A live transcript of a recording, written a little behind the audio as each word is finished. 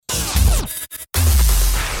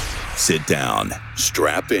Sit down,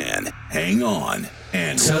 strap in, hang on,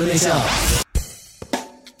 and turn it up.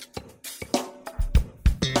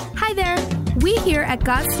 Hi there. We here at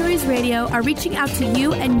God Stories Radio are reaching out to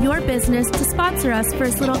you and your business to sponsor us for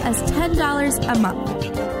as little as $10 a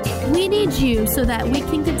month. We need you so that we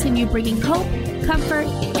can continue bringing hope, comfort,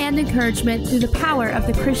 and encouragement through the power of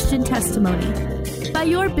the Christian testimony. By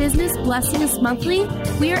your business blessing us monthly,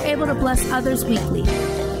 we are able to bless others weekly.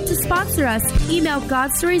 To sponsor us, email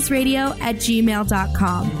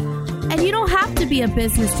godstoriesradio@gmail.com. And you don't have to be a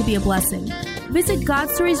business to be a blessing. Visit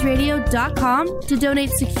godstoriesradio.com to donate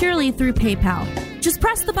securely through PayPal. Just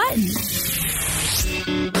press the button.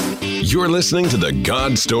 You're listening to the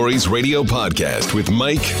God Stories Radio podcast with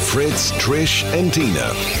Mike, Fritz, Trish, and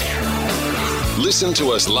Tina. Listen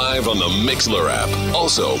to us live on the Mixlr app.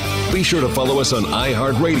 Also, be sure to follow us on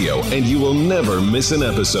iHeartRadio and you will never miss an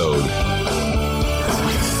episode.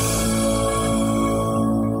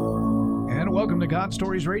 Welcome to God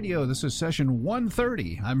Stories Radio. This is session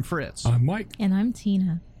 130. I'm Fritz. I'm Mike. And I'm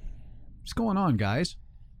Tina. What's going on, guys?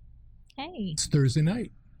 Hey. It's Thursday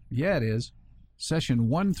night. Yeah, it is. Session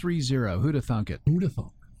 130. Who'd have thunk it? Who'd have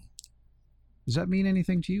thunk? Does that mean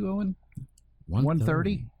anything to you, Owen?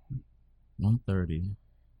 130? 130.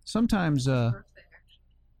 Sometimes,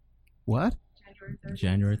 what?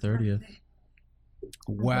 January 30th.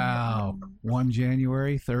 Wow. 1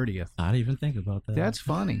 January 30th. I didn't even think about that. That's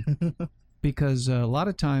funny. Because a lot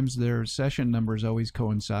of times their session numbers always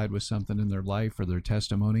coincide with something in their life or their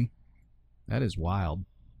testimony. That is wild.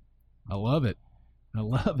 I love it. I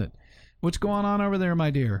love it. What's going on over there, my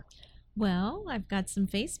dear? Well, I've got some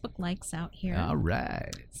Facebook likes out here. All right.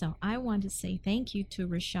 So I want to say thank you to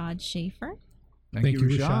Rashad Schaefer. Thank you,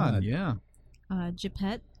 Rashad. Yeah.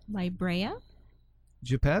 Japet Librea.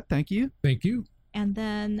 Japet, thank you. Thank you. And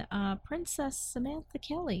then Princess Samantha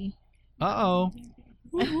Kelly. Uh-oh.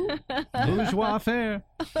 Bourgeois affair.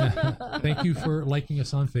 Thank you for liking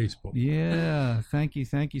us on Facebook. Yeah, thank you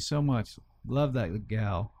so much. Love that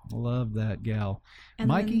gal. Love that gal. And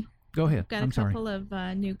Mikey, go ahead. Got I'm a couple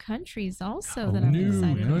sorry. of new countries also that I'm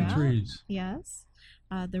excited countries. about. Yes.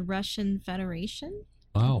 The Russian Federation.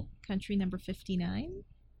 Wow. Country number 59.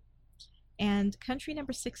 And country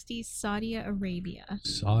number 60, Saudi Arabia.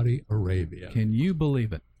 Saudi Arabia. Can you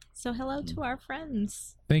believe it? So hello to our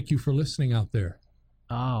friends. Thank you for listening out there.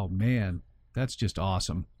 Oh, man. That's just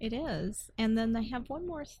awesome. It is. And then I have one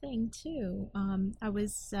more thing, too. I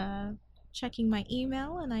was checking my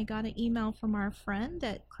email, and I got an email from our friend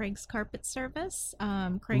at Craig's Carpet Service,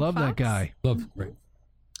 Craig Love Fox. that guy. Love Craig.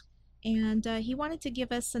 And he wanted to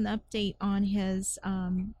give us an update on his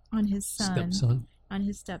son. Stepson. On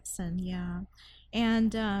his stepson, yeah.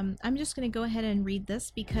 And I'm just going to go ahead and read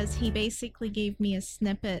this because he basically gave me a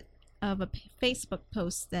snippet of a Facebook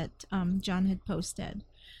post that John had posted.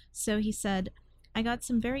 So he said, I got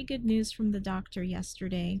some very good news from the doctor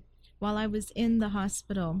yesterday. While I was in the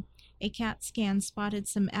hospital, a CAT scan spotted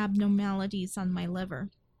some abnormalities on my liver.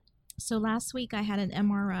 So last week I had an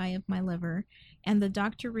MRI of my liver, and the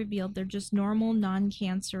doctor revealed they're just normal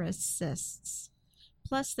non-cancerous cysts.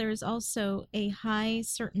 Plus, there is also a high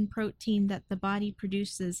certain protein that the body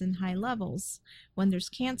produces in high levels when there's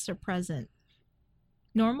cancer present.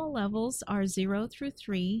 Normal levels are 0 through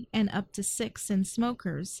 3 and up to 6 in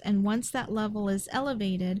smokers, and once that level is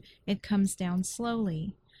elevated, it comes down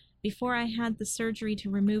slowly. Before I had the surgery to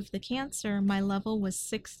remove the cancer, my level was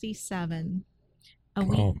 67.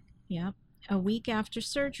 A week after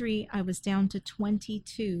surgery, I was down to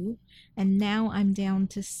 22, and now I'm down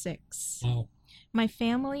to 6. Wow. My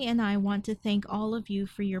family and I want to thank all of you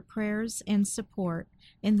for your prayers and support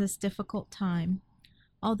in this difficult time.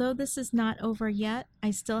 Although this is not over yet,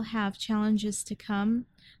 I still have challenges to come.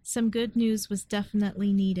 Some good news was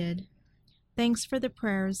definitely needed. Thanks for the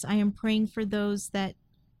prayers. I am praying for those that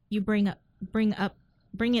you bring it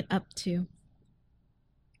up to.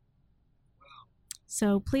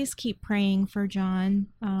 So please keep praying for John.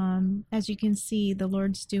 As you can see, the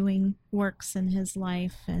Lord's doing works in his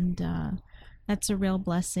life, and that's a real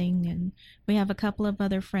blessing. And we have a couple of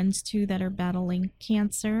other friends too that are battling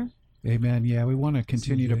cancer. Amen. Yeah, we want to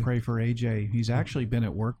continue to pray for AJ. He's actually been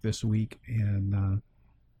at work this week, and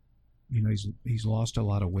he's lost a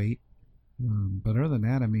lot of weight. But other than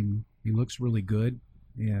that, I mean, he looks really good,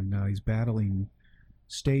 and he's battling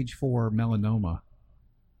stage 4 melanoma,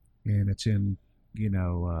 and it's in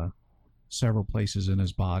several places in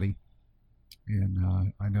his body.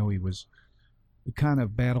 And I know he was kind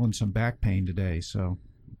of battling some back pain today, so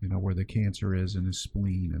where the cancer is in his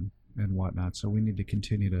spleen and whatnot. So we need to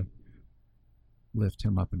continue to lift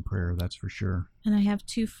him up in prayer, that's for sure. And I have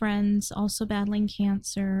 2 friends also battling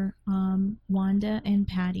cancer, Wanda and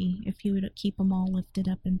Patty. If you would keep them all lifted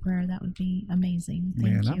up in prayer, that would be amazing.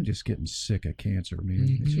 Thank you. I'm just getting sick of cancer, man.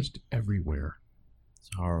 Mm-hmm. It's just everywhere. It's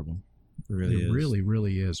horrible. It really is. It really,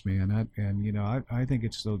 really is, man. I think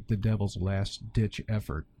it's the devil's last-ditch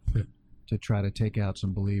effort to try to take out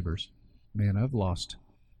some believers. Man, I've lost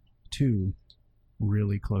 2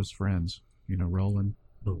 really close friends, Roland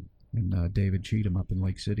and David Cheatham up in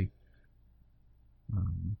Lake City.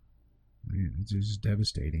 It's just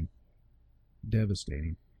devastating.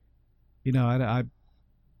 Devastating. I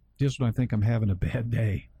just when I think I'm having a bad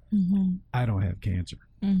day, I don't have cancer.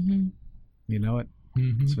 Mm-hmm. You know it?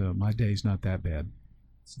 Mm-hmm. So my day's not that bad.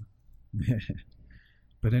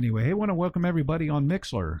 But anyway, hey, I want to welcome everybody on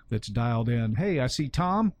Mixlr that's dialed in. Hey, I see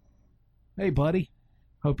Tom. Hey, buddy.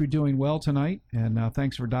 Hope you're doing well tonight, and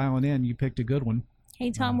thanks for dialing in. You picked a good one.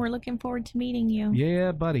 Hey, Tom, we're looking forward to meeting you.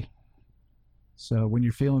 Yeah, buddy. So when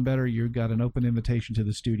you're feeling better, you've got an open invitation to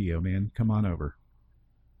the studio, man. Come on over.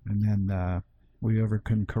 And then we ever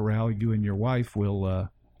can corral you and your wife, we'll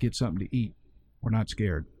get something to eat. We're not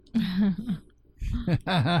scared.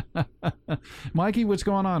 Mikey, what's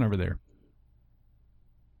going on over there?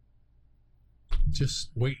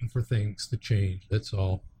 Just waiting for things to change, that's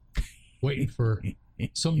all. Waiting for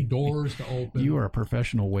some doors to open. You are a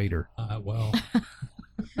professional waiter. Well,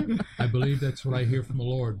 I believe that's what I hear from the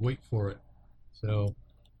Lord. Wait for it. So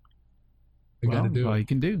I got to do all it. you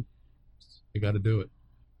can do. I got to do it.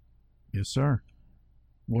 Yes, sir.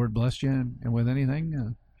 Lord bless you. And with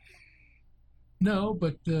anything? No,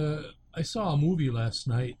 but I saw a movie last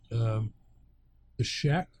night, The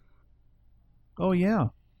Shack. Oh, yeah.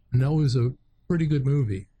 And that was a pretty good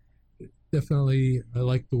movie. Definitely, I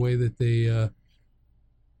like the way that they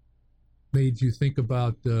made you think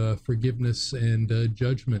about forgiveness and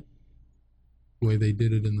judgment, the way they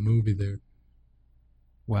did it in the movie there.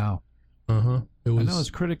 Wow. Uh-huh. I know it's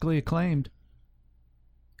critically acclaimed.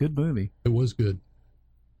 Good movie. It was good.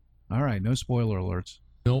 All right, no spoiler alerts.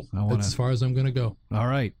 Nope, that's as far as I'm going to go. All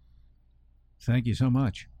right. Thank you so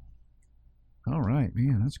much. All right,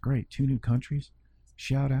 man, that's great. 2 new countries.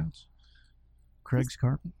 Shout-outs. Craig's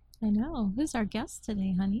Carpet. I know. Who's our guest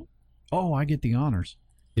today, honey? Oh, I get the honors.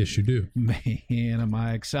 Yes, you do. Man, am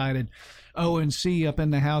I excited. ONC up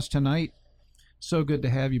in the house tonight. So good to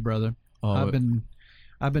have you, brother. I've been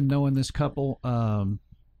knowing this couple, now,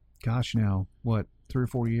 what, 3 or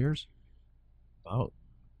 4 years? About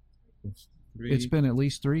 3. It's been at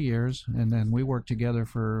least 3 years, and then we worked together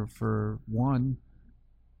for 1,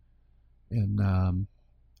 and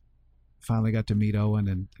finally got to meet Owen,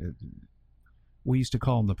 and we used to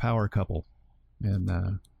call them the power couple,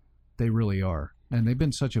 and they really are. And they've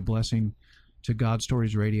been such a blessing to God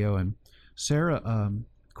Stories Radio. And Sarah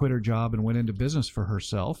quit her job and went into business for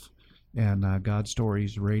herself. And God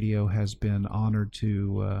Stories Radio has been honored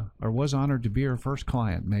to, or was honored to be her first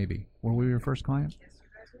client, maybe. Were we her first client?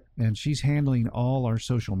 And she's handling all our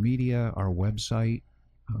social media, our website.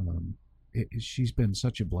 She's been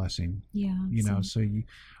such a blessing. Yeah. So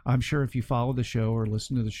I'm sure if you follow the show or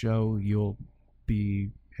listen to the show, you'll be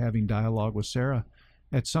having dialogue with Sarah.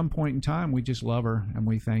 At some point in time, we just love her, and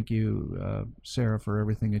we thank you, Sarah, for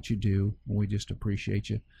everything that you do. We just appreciate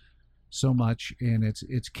you so much. And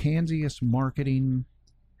it's Kansius Marketing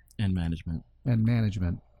and Management.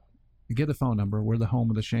 You get the phone number. We're the home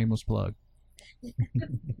of the shameless plug.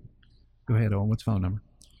 Go ahead, Owen. What's the phone number?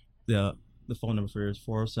 The phone number for you is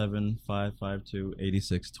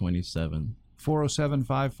 407-552-8627.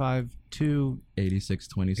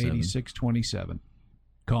 407-552-8627.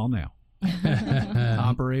 Call now.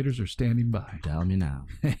 Operators are standing by. Dial me now.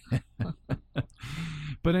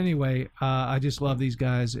 But anyway, I just love these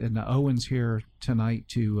guys, and Owen's here tonight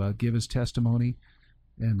to give his testimony,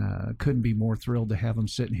 and couldn't be more thrilled to have him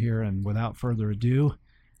sitting here. And without further ado,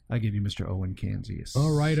 I give you Mr. Owen Kansius.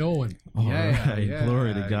 All right, Owen. All right.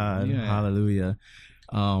 Glory to God. Yeah. Hallelujah.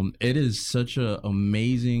 It is such an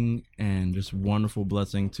amazing and just wonderful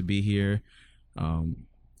blessing to be here in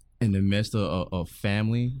the midst of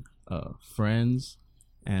family, friends,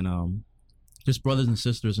 and just brothers and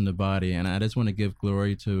sisters in the body. And I just want to give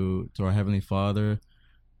glory to our Heavenly Father,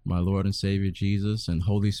 my Lord and Savior Jesus, and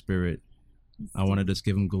Holy Spirit. I want to just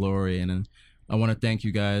give him glory. And I want to thank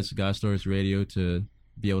you guys, God Stories Radio, to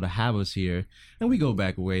be able to have us here. And we go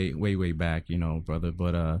back way back, brother.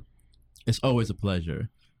 But it's always a pleasure.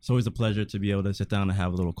 It's always a pleasure to be able to sit down and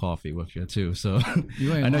have a little coffee with you too. So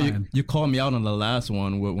I know you called me out on the last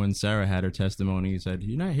one when Sarah had her testimony. You said,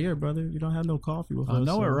 "You're not here, brother. You don't have no coffee with us." I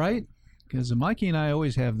know it, right? Because Mikey and I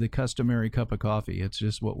always have the customary cup of coffee. It's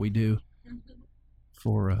just what we do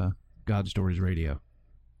for God Stories Radio.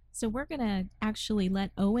 So we're going to actually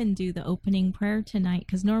let Owen do the opening prayer tonight,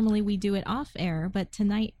 because normally we do it off air, but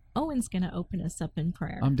tonight Owen's going to open us up in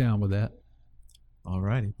prayer. I'm down with that. All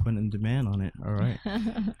righty, putting a demand on it. All right.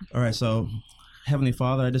 All right, so Heavenly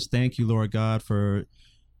Father, I just thank you, Lord God, for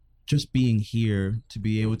just being here to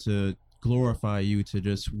be able to glorify you, to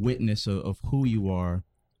just witness of who you are,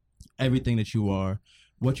 everything that you are,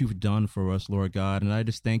 what you've done for us, Lord God. And I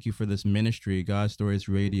just thank you for this ministry, God Stories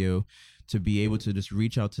Radio, to be able to just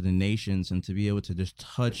reach out to the nations and to be able to just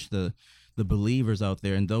touch the believers out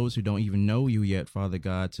there and those who don't even know you yet, Father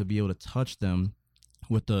God, to be able to touch them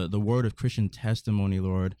with the word of Christian testimony,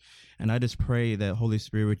 Lord. And I just pray that, Holy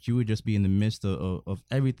Spirit, you would just be in the midst of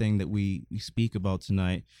everything that we speak about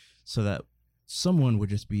tonight, so that someone would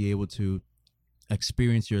just be able to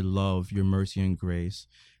experience your love, your mercy, and grace.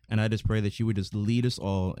 And I just pray that you would just lead us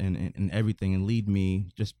all in everything, and lead me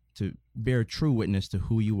just to bear true witness to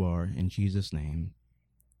who you are. In Jesus' name,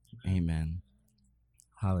 amen.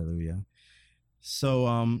 Hallelujah. So,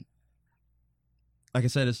 like I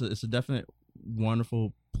said, it's a definite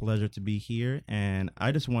wonderful pleasure to be here. And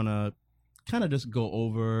I just want to kind of just go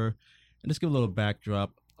over and just give a little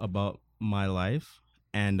backdrop about my life.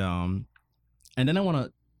 And then I want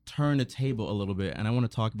to turn the table a little bit, and I want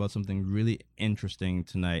to talk about something really interesting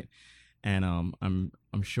tonight. And I'm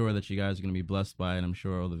sure that you guys are going to be blessed by it. I'm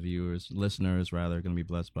sure all the listeners rather, are going to be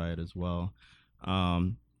blessed by it as well.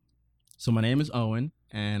 So my name is Owen,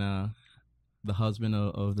 and the husband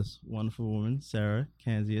of this wonderful woman, Sarah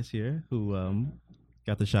Kanzias here, who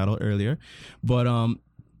got the shout out earlier. But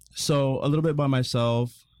so a little bit by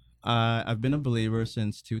myself. I've been a believer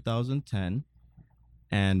since 2010,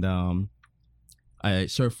 and I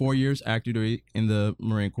served 4 years active duty in the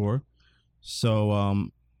Marine Corps.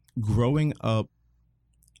 So growing up,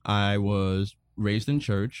 I was raised in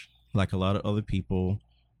church like a lot of other people.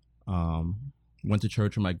 Went to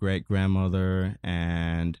church with my great-grandmother,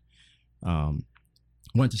 and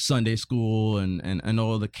went to Sunday school and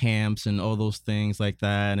all the camps and all those things like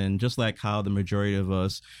that. And just like how the majority of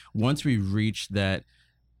us, once we reach that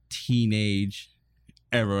teenage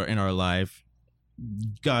era in our life,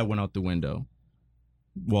 God went out the window.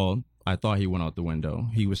 Well, I thought he went out the window.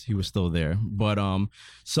 He was still there. But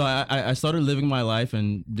so I started living my life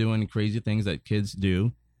and doing crazy things that kids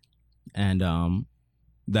do. And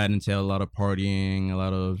that entailed a lot of partying, a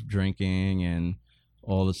lot of drinking, and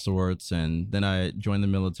all the sorts. And then I joined the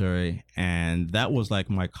military, and that was like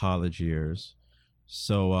my college years.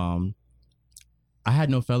 So I had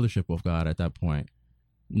no fellowship with God at that point.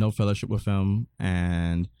 No fellowship with him.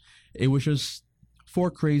 And it was just 4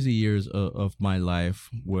 crazy years of my life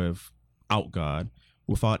without God,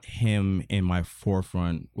 without him in my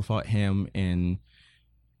forefront, without him in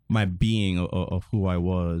my being of who I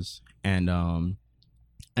was.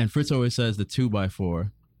 And Fritz always says the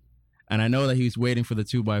 2x4. And I know that he's waiting for the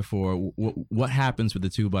 2x4. What happens with the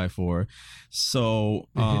 2x4? So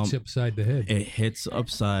it hits upside the head. It hits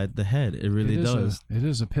upside the head. It really does. It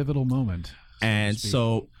is a pivotal moment. And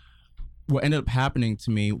so what ended up happening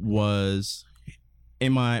to me was,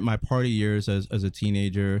 in my party years as a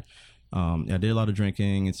teenager, I did a lot of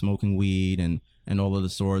drinking and smoking weed and all of the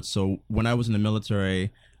sorts. So when I was in the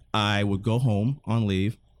military, I would go home on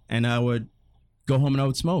leave, and I would go home and I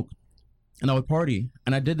would smoke and I would party.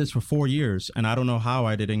 And I did this for 4 years, and I don't know how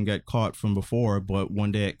I didn't get caught from before, but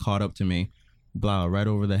one day it caught up to me, right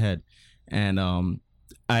over the head. And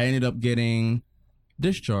I ended up getting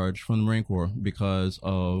discharged from the Marine Corps because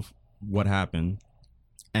of what happened.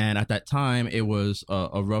 And at that time, it was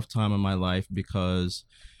a rough time in my life, because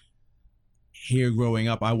here growing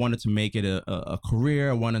up, I wanted to make it a career.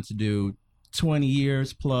 I wanted to do 20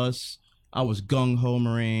 years plus. I was gung-ho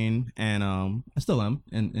Marine, and I still am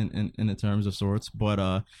in the terms of sorts.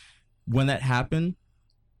 But when that happened,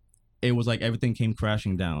 it was like everything came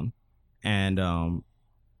crashing down. And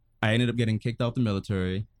I ended up getting kicked out the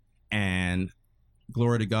military. And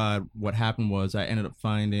glory to God, what happened was I ended up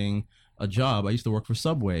finding a job. I used to work for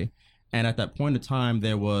Subway, and at that point in time,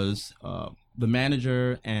 there was the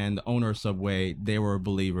manager and the owner of Subway. They were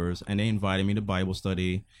believers, and they invited me to Bible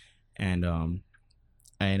study, and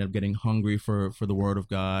I ended up getting hungry for the Word of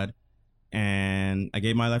God, and I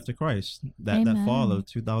gave my life to Christ that fall of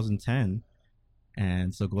 2010.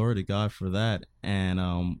 And so glory to God for that. And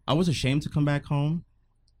I was ashamed to come back home.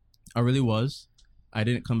 I really was. I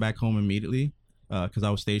didn't come back home immediately because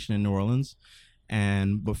I was stationed in New Orleans.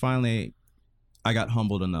 But finally, I got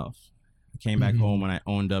humbled enough. I came back home and I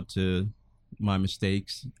owned up to my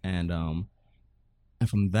mistakes. And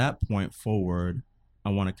from that point forward, I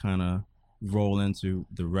want to kind of roll into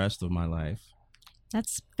the rest of my life.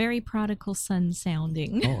 That's very prodigal son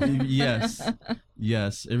sounding. Oh, yes.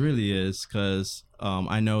 Yes, it really is. Because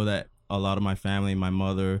I know that a lot of my family, my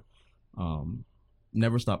mother,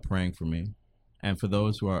 never stopped praying for me. And for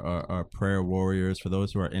those who are prayer warriors, for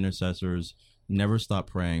those who are intercessors, never stop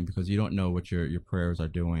praying, because you don't know what your prayers are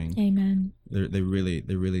doing. Amen. They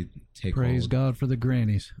really take Praise hold. God for the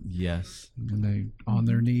grannies. Yes. And they on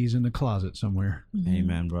their knees in the closet somewhere. Mm-hmm.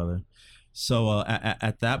 Amen, brother. So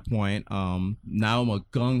at that point, now I'm a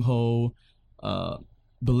gung-ho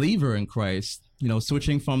believer in Christ,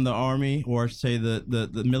 switching from the army, or say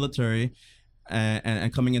the military,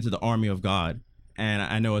 and coming into the army of God. And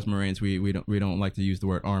I know as Marines we don't like to use the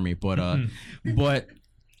word army, but but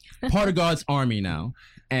part of God's army now,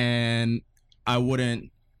 and I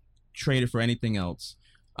wouldn't trade it for anything else.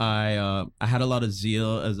 I had a lot of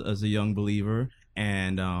zeal as a young believer,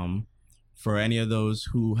 and for any of those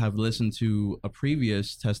who have listened to a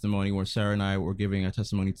previous testimony where Sarah and I were giving a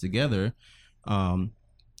testimony together,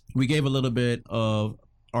 we gave a little bit of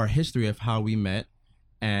our history of how we met,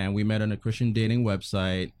 and we met on a Christian dating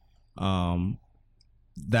website.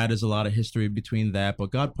 That is a lot of history between that,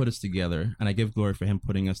 but God put us together, and I give glory for him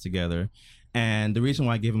putting us together. And the reason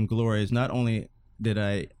why I give him glory is not only did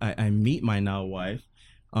I meet my now wife,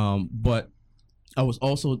 but I was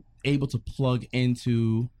also able to plug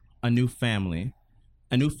into a new family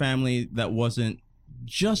that wasn't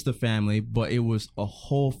just a family, but it was a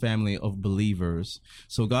whole family of believers.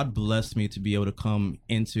 So God blessed me to be able to come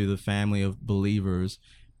into the family of believers.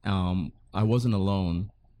 I wasn't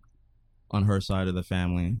alone on her side of the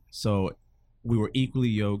family. So we were equally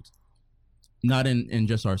yoked, not in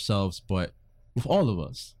just ourselves, but with all of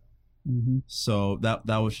us. Mm-hmm. So that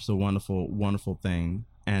was just a wonderful, wonderful thing.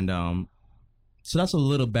 And so that's a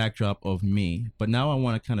little backdrop of me. But now I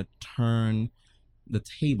want to kind of turn the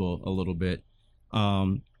table a little bit.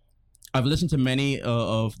 I've listened to many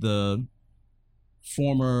of the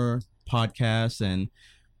former podcasts, and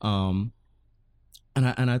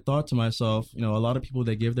I thought to myself, a lot of people,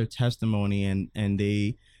 they give their testimony and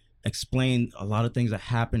they explain a lot of things that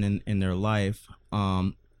happen in their life.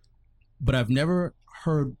 But I've never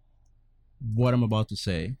heard what I'm about to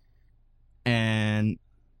say. And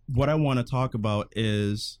what I want to talk about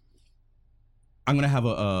is, I'm going to have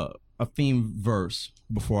a theme verse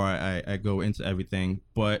before I go into everything.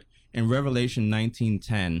 But in Revelation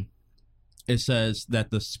 19:10, it says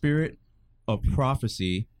that the spirit of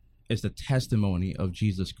prophecy is the testimony of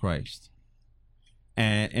Jesus Christ.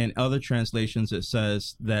 And in other translations, it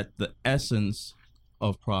says that the essence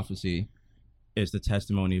of prophecy is the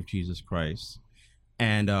testimony of Jesus Christ.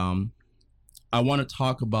 And I want to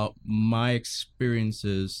talk about my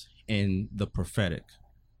experiences in the prophetic.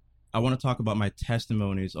 I want to talk about my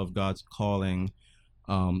testimonies of God's calling,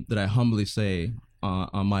 that I humbly say,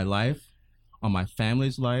 on my life, on my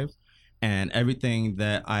family's life, and everything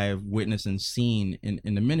that I've witnessed and seen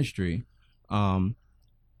in the ministry.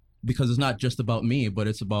 Because it's not just about me, but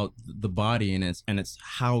it's about the body, and it's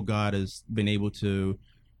how God has been able to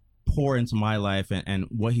pour into my life, and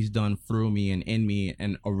what he's done through me and in me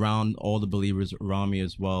and around all the believers around me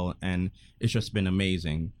as well. And it's just been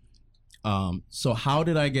amazing. So how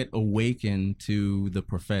did I get awakened to the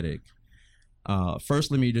prophetic?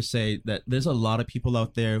 First, let me just say that there's a lot of people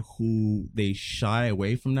out there who they shy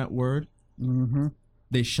away from that word. Mm-hmm.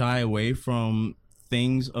 They shy away from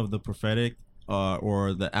things of the prophetic,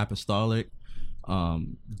 or the apostolic,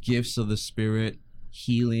 gifts of the Spirit,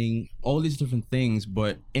 healing, all these different things.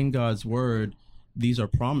 But in God's word, these are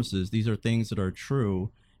promises. These are things that are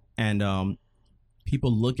true. And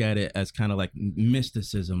people look at it as kind of like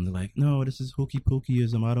mysticism. They're like, no, this is hokey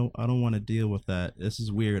pokeyism. I don't want to deal with that. This is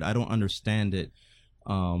weird. I don't understand it.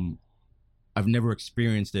 I've never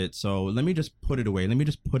experienced it. So let me just put it away. Let me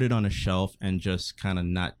just put it on a shelf and just kind of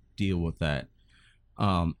not deal with that.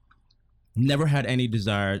 Never had any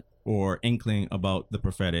desire or inkling about the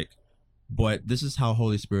prophetic, but this is how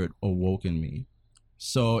Holy Spirit awoke in me.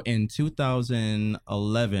 So in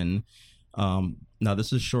 2011, now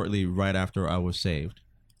this is shortly right after I was saved.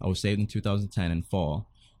 I was saved in 2010 in fall.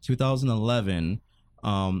 2011,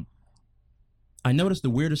 I noticed the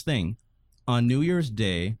weirdest thing. On New Year's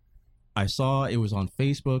Day, I saw, it was on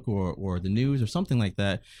Facebook or the news or something like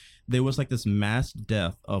that, there was like this mass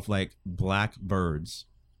death of like black birds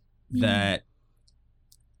that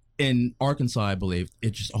in Arkansas, I believe,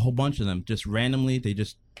 it's just a whole bunch of them, just randomly, they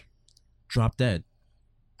just dropped dead.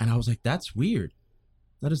 And I was like, that's weird.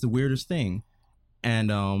 That is the weirdest thing. And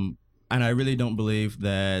I really don't believe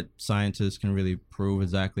that scientists can really prove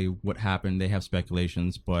exactly what happened. They have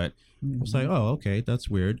speculations, but I was like, oh, okay, that's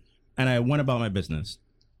weird. And I went about my business.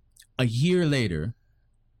 A year later,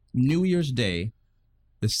 New Year's Day,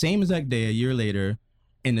 The same exact day, a year later,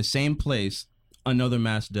 in the same place, another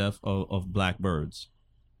mass death of black birds.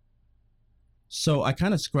 So I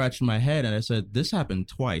kind of scratched my head and I said, this happened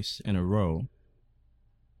twice in a row.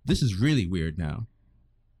 This is really weird now.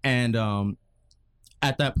 And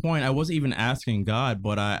at that point, I wasn't even asking God,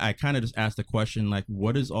 but I kind of just asked the question, like,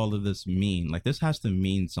 what does all of this mean? Like, this has to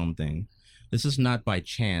mean something. This is not by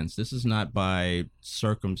chance. This is not by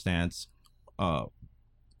circumstance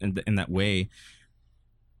in that way.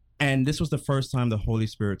 And this was the first time the Holy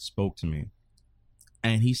Spirit spoke to me.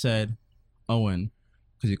 And he said, Owen,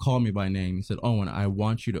 because he called me by name, he said, Owen, I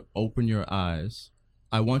want you to open your eyes.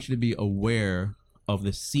 I want you to be aware of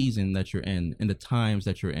the season that you're in and the times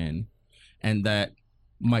that you're in, and that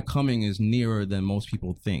my coming is nearer than most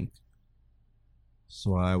people think.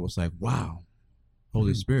 So I was like, wow,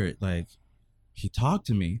 Holy Spirit, like, he talked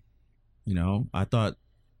to me. You know, I didn't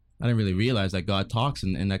really realize that God talks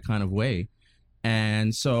in that kind of way.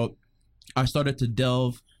 And so I started to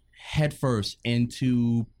delve headfirst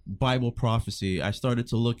into Bible prophecy. I started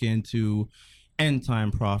to look into end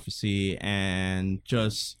time prophecy and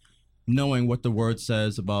just knowing what the word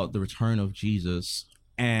says about the return of Jesus.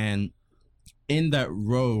 And in that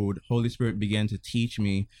road, Holy Spirit began to teach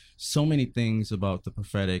me so many things about the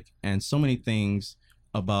prophetic and so many things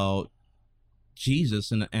about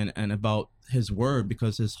Jesus and about his word,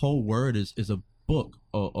 because his whole word is a book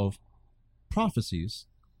of prophecies.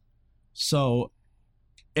 So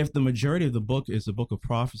if the majority of the book is a book of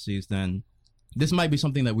prophecies, then this might be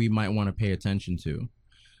something that we might want to pay attention to.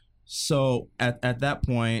 So at that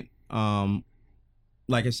point,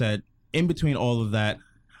 like I said, in between all of that,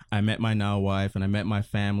 I met my now wife and I met my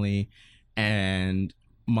family, and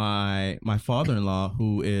my father-in-law,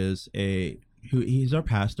 he's our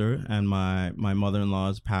pastor, and my mother-in-law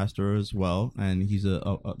is pastor as well, and he's the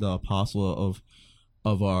apostle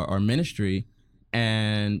of our ministry.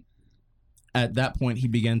 And at that point, he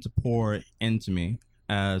began to pour into me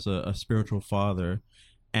as a spiritual father.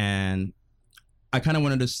 And I kind of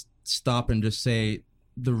wanted to stop and just say,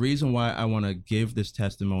 the reason why I want to give this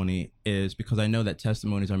testimony is because I know that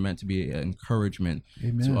testimonies are meant to be an encouragement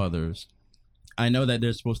to others. I know that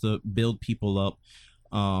they're supposed to build people up.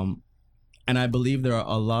 And I believe there are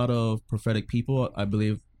a lot of prophetic people. I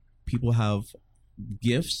believe people have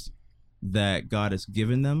gifts that God has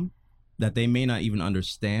given them that they may not even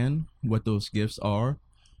understand what those gifts are.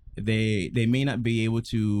 They may not be able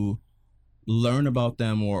to learn about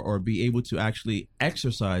them or be able to actually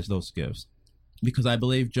exercise those gifts. Because I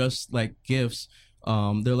believe just like gifts,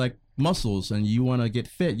 they're like muscles, and you want to get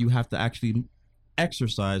fit, you have to actually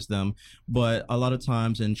exercise them. But a lot of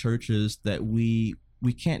times in churches that we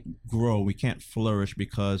can't grow, we can't flourish,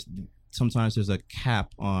 because sometimes there's a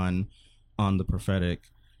cap on the prophetic.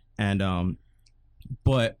 And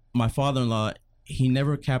but my father-in-law, he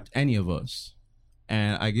never capped any of us.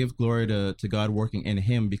 And I give glory to God working in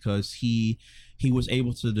him, because he was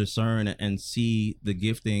able to discern and see the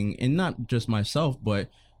gifting in not just myself, but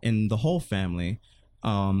in the whole family.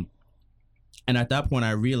 And at that point,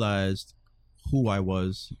 I realized who I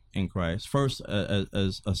was in Christ. First,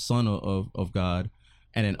 as a son of God,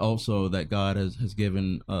 and then also that God has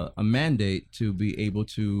given a mandate to be able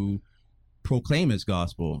to proclaim his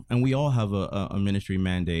gospel. And we all have a ministry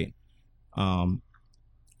mandate.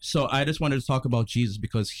 So I just wanted to talk about Jesus,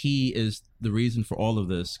 because he is the reason for all of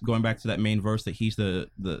this. Going back to that main verse, that he's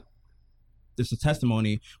it's a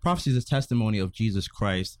testimony. Prophecy is a testimony of Jesus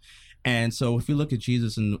Christ. And so if you look at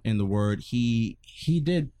Jesus in the word, he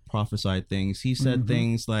did prophesy things. He said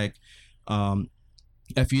things like,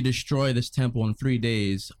 if you destroy this temple in 3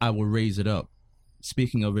 days, I will raise it up.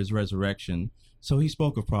 Speaking of his resurrection. So he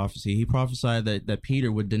spoke of prophecy. He prophesied that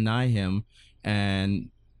Peter would deny him, and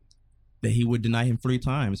that he would deny him 3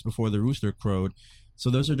 times before the rooster crowed. So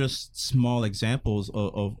those are just small examples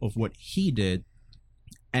of what he did.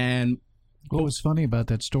 And what was funny about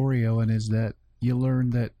that story, Owen, is that you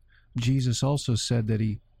learned that Jesus also said that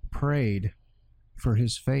he prayed for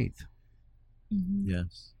his faith.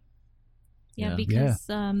 Yes. Yeah, because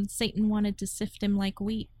Satan wanted to sift him like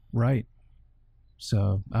wheat. Right.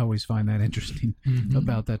 So I always find that interesting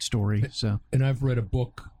about that story. So, and I've read a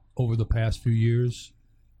book over the past few years,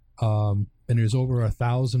 and there's over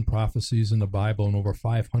 1,000 prophecies in the Bible, and over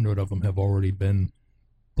 500 of them have already been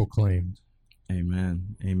proclaimed.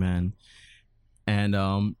 Amen. Amen.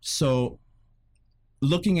 And so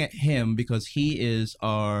looking at him, because he is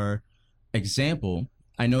our example,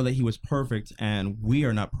 I know that he was perfect and we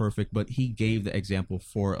are not perfect, but he gave the example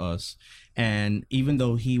for us. And even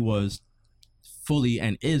though he was fully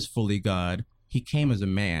and is fully God, he came as a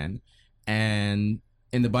man. And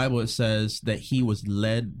in the Bible, it says that he was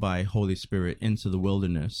led by Holy Spirit into the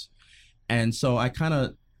wilderness. And so I kind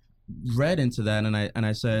of read into that, and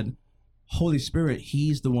I said, Holy Spirit,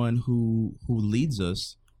 he's the one who leads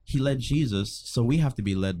us. He led Jesus, so we have to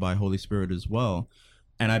be led by Holy Spirit as well.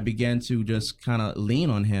 And I began to just kind of lean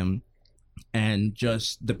on him and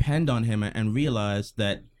just depend on him and realize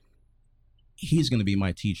that he's going to be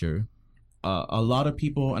my teacher. A lot of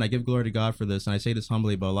people, and I give glory to God for this, and I say this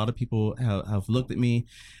humbly, but a lot of people have looked at me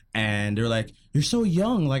and they're like, you're so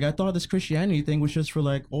young. Like, I thought this Christianity thing was just for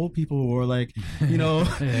like old people, or like, you know,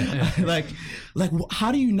 like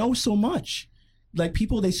how do you know so much? Like,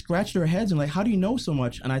 people, they scratch their heads and like, how do you know so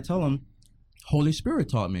much? And I tell them, Holy Spirit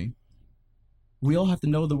taught me. We all have to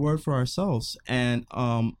know the word for ourselves. And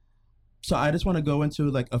so I just want to go into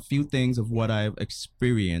like a few things of what I've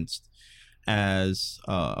experienced as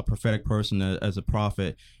a prophetic person, as a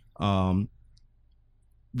prophet, that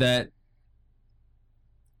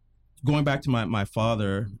going back to my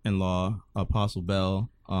father-in-law, Apostle Bell,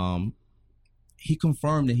 he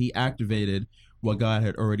confirmed and he activated what God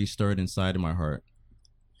had already stirred inside of my heart.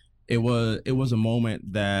 It was a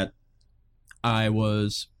moment that I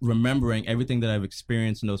was remembering everything that I've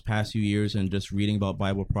experienced in those past few years and just reading about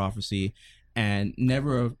Bible prophecy, and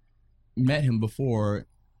never met him before.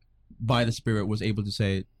 By the Spirit was able to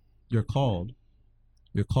say, you're called,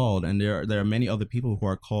 and there are many other people who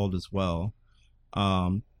are called as well.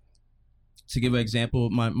 To give an example,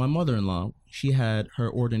 my mother-in-law, she had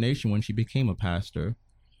her ordination when she became a pastor.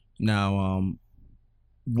 Now,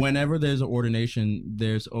 whenever there's an ordination,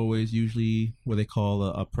 there's always usually what they call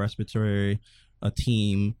a presbytery, a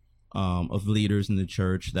team of leaders in the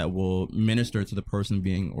church that will minister to the person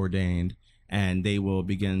being ordained, and they will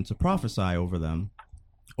begin to prophesy over them,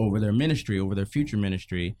 over their ministry, over their future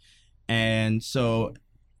ministry. And so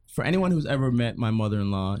for anyone who's ever met my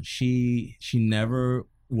mother-in-law, she never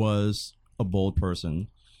was a bold person.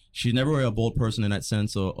 She's never a bold person in that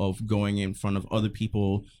sense of going in front of other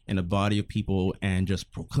people in a body of people and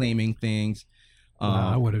just proclaiming things.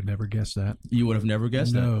 Wow, I would have never guessed that. You would have never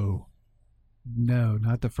guessed that? No,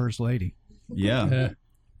 not the First Lady. Yeah.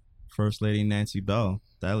 First Lady Nancy Bell.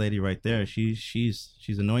 That lady right there, she's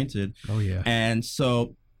anointed. Oh, yeah. And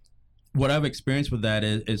so what I've experienced with that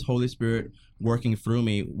is Holy Spirit working through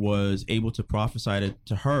me was able to prophesy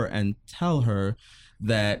to her and tell her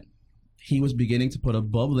that he was beginning to put a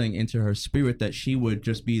bubbling into her spirit, that she would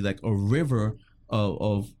just be like a river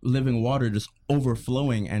of living water just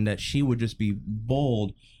overflowing, and that she would just be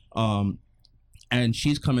bold. And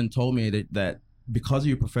she's come and told me that because of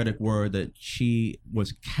your prophetic word, that she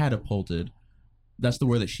was catapulted. That's the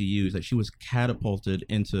word that she used, that she was catapulted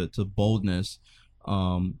into boldness.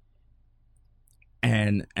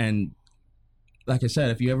 And like I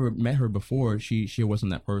said, if you ever met her before, she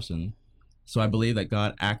wasn't that person. So I believe that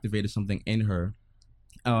God activated something in her.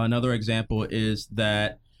 Another example is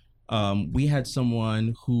that we had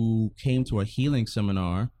someone who came to a healing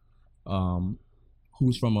seminar,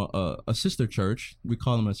 who's from a sister church. We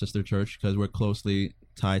call them a sister church because we're closely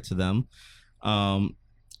tied to them.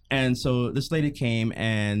 And so this lady came,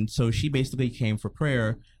 and so she basically came for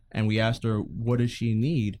prayer, and we asked her, what does she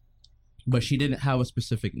need? But she didn't have a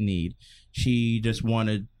specific need. She just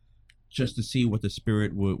wanted just to see what the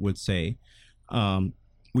Spirit would say.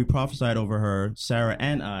 We prophesied over her, Sarah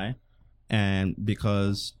and I, and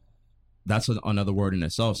because that's another word in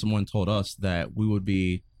itself, someone told us that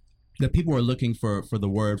that people were looking for the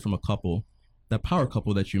word from a couple, that power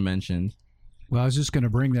couple that you mentioned. Well, I was just going to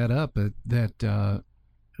bring that up,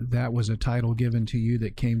 that was a title given to you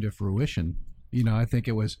that came to fruition. You know, I think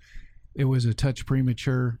it was a touch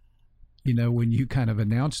premature, you know, when you kind of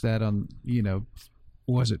announced that on, you know,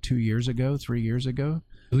 was it 2 years ago, 3 years ago?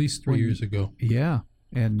 At least 3 years ago. Yeah.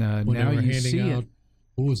 And now you see it.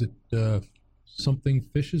 What was it? Something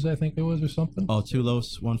fishes, I think it was, or something? Oh, 2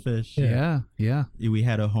 loaves, 1 fish. Yeah. We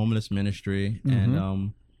had a homeless ministry,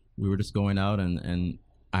 and we were just going out, and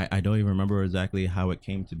I don't even remember exactly how it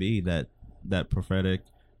came to be, that prophetic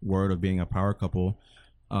word of being a power couple.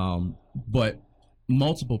 But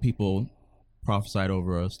multiple people prophesied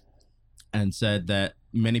over us and said that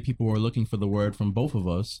many people were looking for the word from both of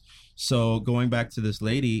us. So going back to this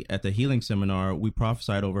lady at the healing seminar, we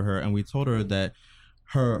prophesied over her, and we told her that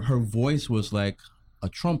her voice was like a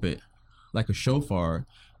trumpet, like a shofar.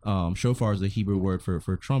 Shofar is the Hebrew word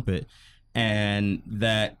for trumpet. And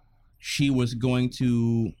that she was going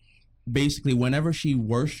to basically, whenever she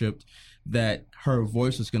worshiped, that her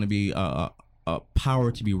voice was going to be a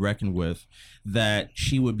power to be reckoned with, that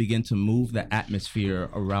she would begin to move the atmosphere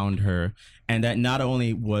around her, and that not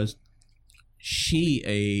only was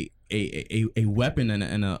she a weapon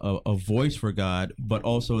and a voice for God, but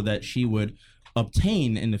also that she would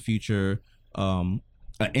obtain in the future an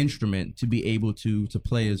instrument to be able to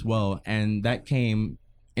play as well. And that came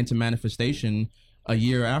into manifestation a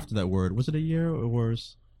year after that word. Was it a year or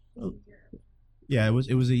was? Yeah,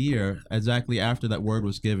 it was a year exactly after that word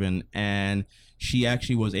was given, and she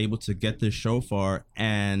actually was able to get this shofar,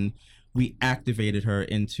 and we activated her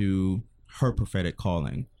into her prophetic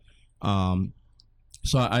calling.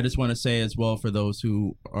 So I just want to say as well, for those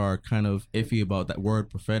who are kind of iffy about that word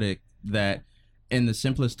prophetic, that in the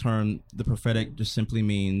simplest term, the prophetic just simply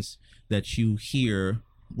means that you hear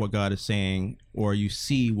what God is saying, or you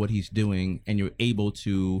see what he's doing, and you're able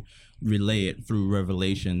to relay it through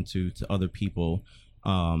revelation to other people.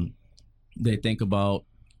 They think about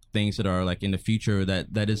things that are like in the future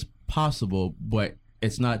that is possible, but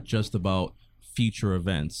it's not just about future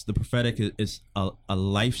events. The prophetic is a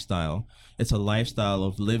lifestyle. It's a lifestyle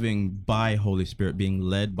of living by Holy Spirit, being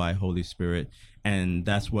led by Holy Spirit. And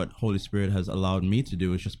that's what Holy Spirit has allowed me to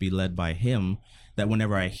do, is just be led by him, that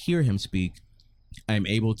whenever I hear him speak, I'm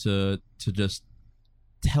able to just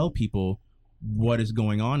tell people what is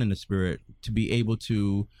going on in the spirit, to be able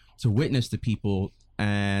to witness to people,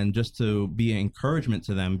 and just to be an encouragement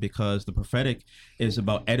to them, because the prophetic is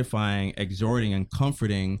about edifying, exhorting, and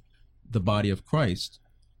comforting the body of Christ.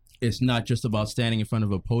 It's not just about standing in front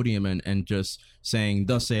of a podium and just saying,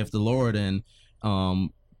 "Thus saith the Lord," and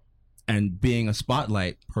being a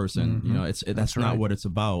spotlight person. You know, that's not what it's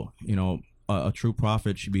about. You know, a true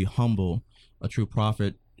prophet should be humble. A true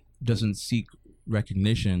prophet doesn't seek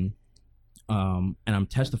recognition, and I'm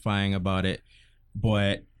testifying about it,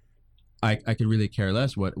 but I could really care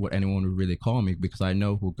less what anyone would really call me, because I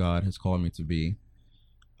know who God has called me to be.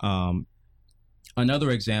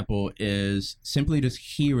 Another example is simply just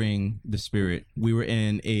hearing the Spirit. We were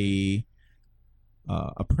in a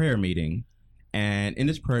prayer meeting, and in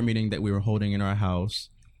this prayer meeting that we were holding in our house,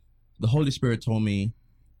 the Holy Spirit told me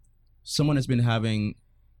someone has been having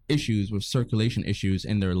issues with circulation issues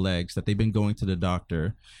in their legs, that they've been going to the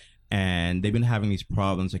doctor, and they've been having these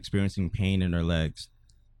problems, experiencing pain in their legs.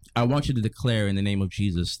 I want you to declare in the name of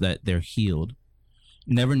Jesus that they're healed.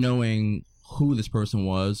 Never knowing who this person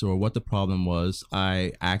was or what the problem was,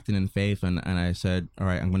 I acted in faith, and I said, all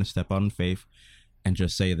right, I'm going to step out in faith and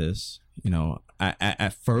just say this. You know,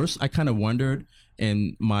 at first I kind of wondered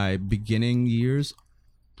in my beginning years,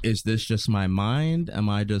 is this just my mind? Am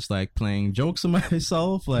I just like playing jokes on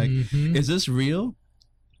myself? Like, is this real?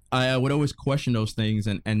 I would always question those things.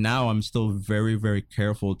 And now I'm still very, very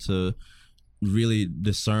careful to really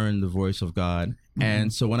discern the voice of God.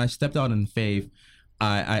 And so when I stepped out in faith,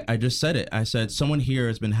 I just said it. I said, someone here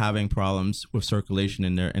has been having problems with circulation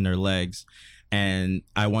in their legs, and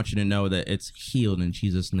I want you to know that it's healed in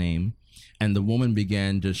Jesus' name. And the woman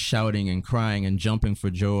began just shouting and crying and jumping for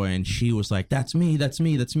joy. And she was like, that's me, that's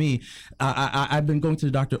me, that's me. I've been going to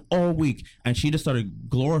the doctor all week. And she just started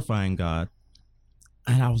glorifying God.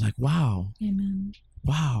 And I was like, wow. Amen.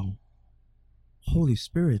 Wow. Holy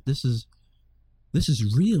Spirit, this is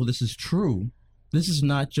real. This is true. This is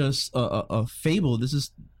not just a fable. This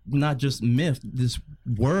is not just myth. This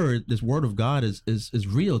word of God is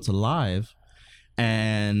real. It's alive.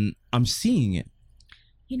 And I'm seeing it.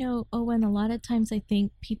 You know, Owen, a lot of times I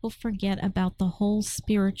think people forget about the whole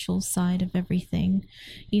spiritual side of everything.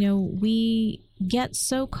 You know, we get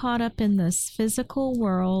so caught up in this physical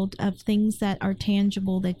world of things that are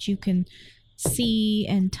tangible, that you can see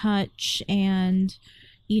and touch and,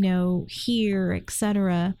 you know, hear,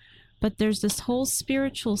 etc. But there's this whole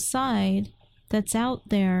spiritual side that's out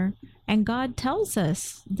there, and God tells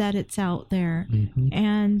us that it's out there.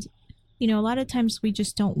 And you know, a lot of times we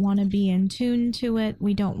just don't want to be in tune to it.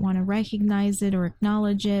 We don't want to recognize it or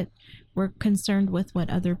acknowledge it. We're concerned with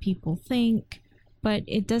what other people think, but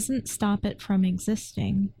it doesn't stop it from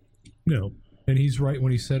existing. No, and he's right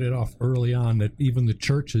when he set it off early on that even the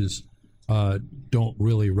churches don't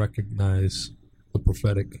really recognize the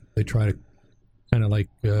prophetic. They try to kind of like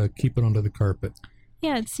keep it under the carpet.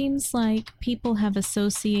 Yeah, it seems like people have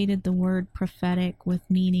associated the word prophetic with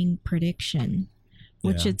meaning prediction,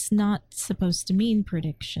 which it's not supposed to mean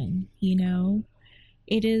prediction, you know.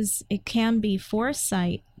 It can be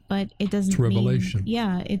foresight, but it doesn't mean revelation.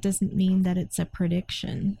 Yeah, it doesn't mean that it's a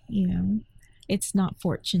prediction, you know. It's not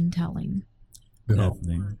fortune telling.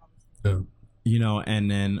 Definitely. Yeah. You know, and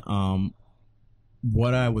then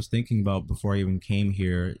what I was thinking about before I even came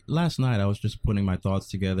here last night, I was just putting my thoughts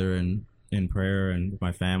together and in prayer and with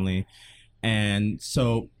my family. And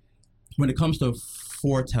so when it comes to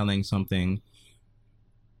foretelling something,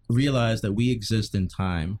 realize that we exist in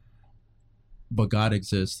time. but God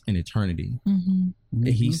exists in eternity. Mm-hmm.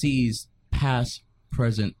 He sees past,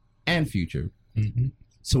 present, and future. Mm-hmm.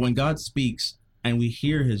 So when God speaks and we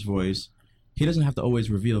hear his voice, he doesn't have to always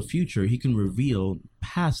reveal future. He can reveal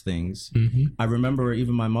past things. Mm-hmm. I remember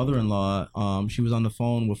even my mother-in-law, she was on the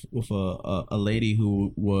phone with a lady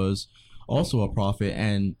who was also a prophet,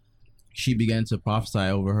 and she began to prophesy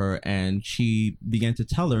over her, and she began to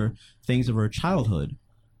tell her things of her childhood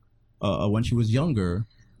when she was younger,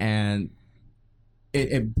 and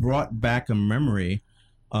it brought back a memory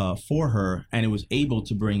for her, and it was able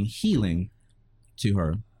to bring healing to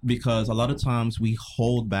her. Because a lot of times we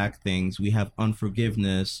hold back things, we have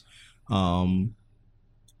unforgiveness, and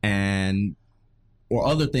or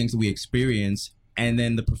other things that we experience, and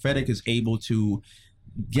then the prophetic is able to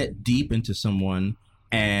get deep into someone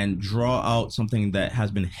and draw out something that has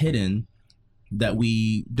been hidden that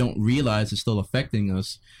we don't realize is still affecting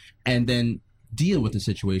us, and then deal with the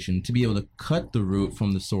situation to be able to cut the root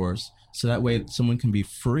from the source, so that way someone can be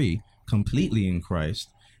free completely in Christ.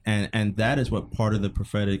 And that is what part of the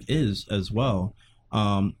prophetic is as well.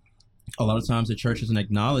 A lot of times the church doesn't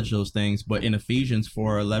acknowledge those things, but in Ephesians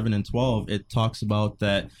 4:11 and 12, it talks about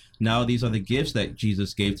that now these are the gifts that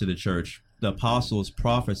Jesus gave to the church. The apostles,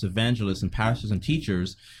 prophets, evangelists, and pastors and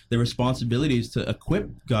teachers, their responsibility is to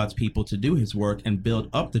equip God's people to do his work and build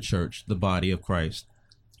up the church, the body of Christ.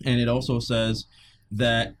 And it also says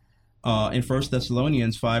that in 1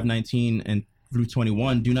 Thessalonians 5:19 and through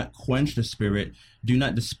 21, do not quench the spirit, do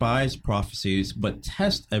not despise prophecies, but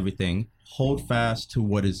test everything, hold fast to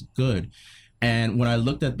what is good. And when I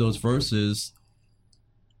looked at those verses,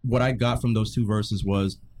 what I got from those two verses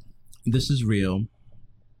was, this is real,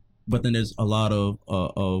 but then there's a lot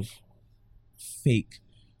of fake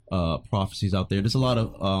prophecies out there. There's a lot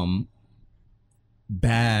of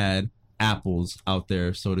bad apples out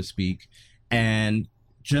there, so to speak. And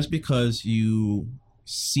just because you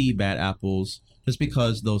see bad apples, just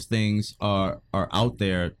because those things are out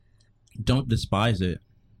there, don't despise it,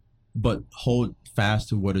 but hold fast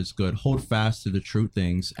to what is good, hold fast to the true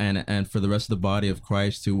things. And for the rest of the body of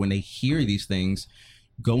Christ to, when they hear these things,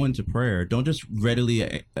 go into prayer. Don't just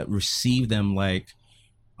readily receive them like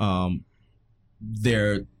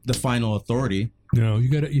they're the final authority. No,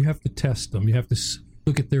 you have to test them. You have to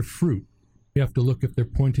look at their fruit. You have to look if they're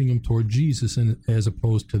pointing them toward Jesus and as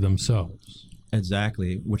opposed to themselves.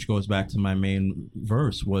 Exactly, which goes back to my main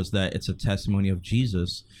verse, was that it's a testimony of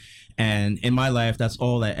Jesus. And in my life, that's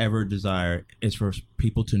all I ever desire, is for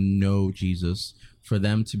people to know Jesus, for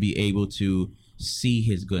them to be able to see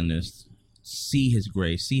his goodness, see his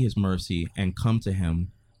grace, see his mercy, and come to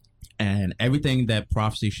him. And everything that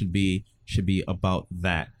prophecy should be about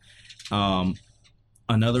that.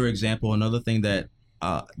 Another example, another thing that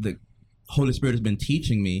the Holy Spirit has been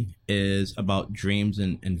teaching me is about dreams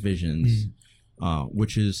and visions.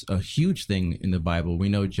 Which is a huge thing in the Bible. We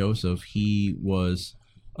know Joseph, he was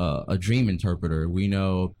a dream interpreter. We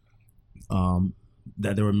know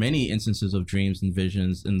that there were many instances of dreams and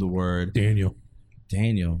visions in the Word.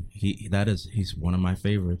 Daniel, he's one of my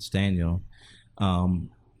favorites, Daniel.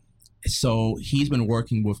 So he's been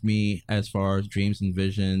working with me as far as dreams and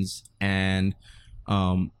visions, and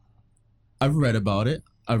I've read about it.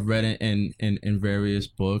 I've read it in various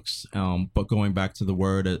books, but going back to the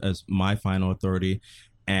Word as my final authority.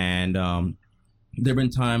 And there have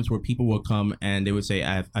been times where people will come and they would say,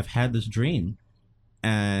 I've had this dream,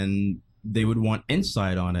 and they would want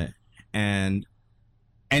insight on it. And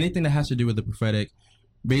anything that has to do with the prophetic,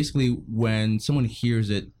 basically when someone hears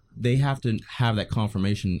it, they have to have that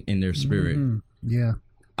confirmation in their spirit. Mm-hmm. Yeah.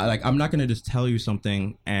 I'm not going to just tell you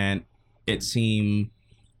something and it seem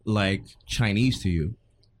like Chinese to you.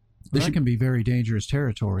 That can be very dangerous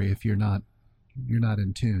territory if you're not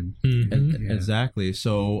in tune. Mm-hmm. Yeah. Exactly.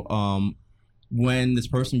 So when this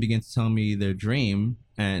person began to tell me their dream,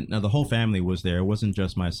 and now the whole family was there, it wasn't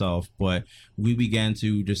just myself, but we began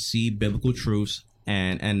to just see biblical truths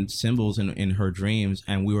and symbols in her dreams,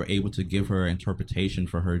 and we were able to give her interpretation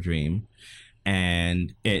for her dream,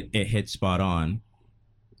 and it hit spot on.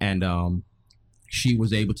 And she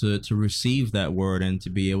was able to receive that word and to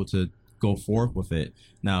be able to go forth with it.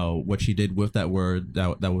 Now, what she did with that word,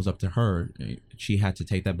 that was up to her. She had to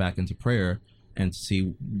take that back into prayer and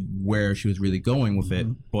see where she was really going with it.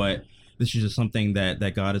 But this is just something that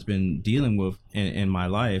God has been dealing with in my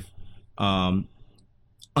life.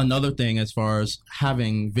 Another thing, as far as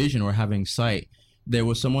having vision or having sight, there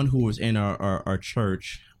was someone who was in our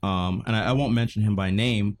church, and I won't mention him by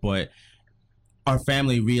name, but our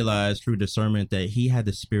family realized through discernment that he had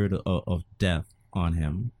the spirit of death on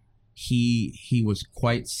him. He was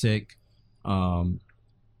quite sick.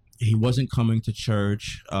 He wasn't coming to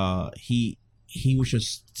church. He he was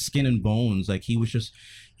just skin and bones. Like he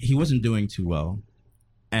wasn't doing too well.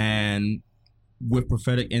 And with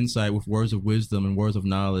prophetic insight, with words of wisdom and words of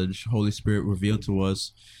knowledge, Holy Spirit revealed to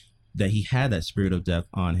us that he had that spirit of death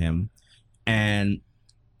on him. And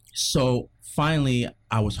so finally,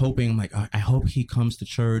 I was hoping, like, I hope he comes to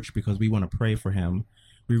church because we want to pray for him.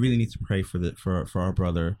 We really need to pray for our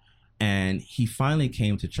brother. And he finally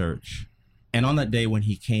came to church. And on that day when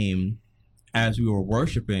he came, as we were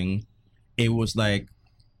worshiping, it was like,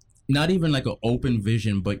 not even like an open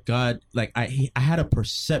vision, but God, like I had a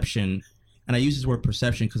perception, and I use this word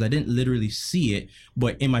perception because I didn't literally see it,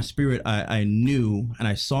 but in my spirit, I knew and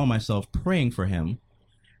I saw myself praying for him.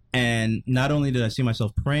 And not only did I see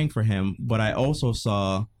myself praying for him, but I also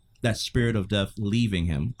saw that spirit of death leaving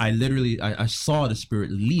him. I saw the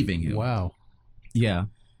spirit leaving him. Wow. Yeah.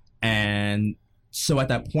 And so at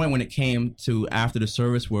that point, when it came to after the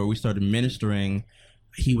service where we started ministering,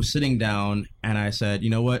 he was sitting down and I said, you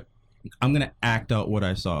know what? I'm going to act out what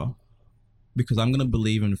I saw because I'm going to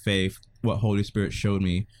believe in faith what Holy Spirit showed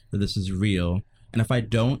me, that this is real. And if I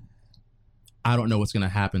don't know what's going to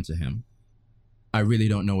happen to him. I really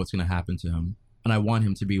don't know what's going to happen to him. And I want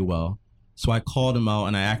him to be well. So I called him out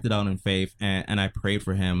and I acted out in faith and I prayed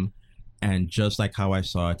for him. And just like how I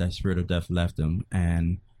saw it, that spirit of death left him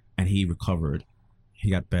and he recovered. He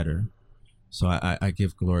got better. So I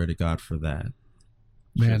give glory to God for that.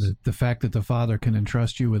 Man, the fact that the Father can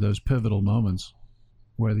entrust you with those pivotal moments,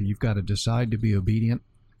 whether you've got to decide to be obedient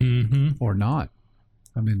or not.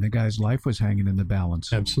 I mean, the guy's life was hanging in the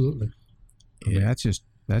balance. Absolutely. I mean,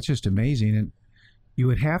 that's just amazing. And you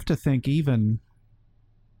would have to think, even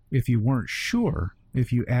if you weren't sure,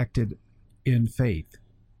 if you acted in faith.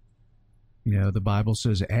 You know, the Bible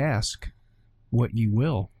says, ask what you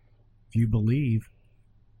will if you believe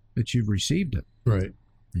that you've received it. Right.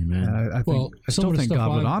 Amen. I still think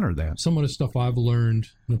God would honor that. Some of the stuff I've learned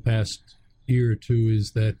in the past year or two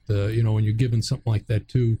is that, when you're given something like that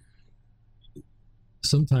too,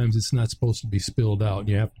 sometimes it's not supposed to be spilled out.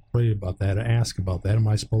 You have to pray about that, or ask about that. Am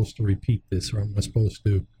I supposed to repeat this, or am I supposed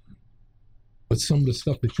to? But some of the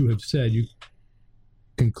stuff that you have said, you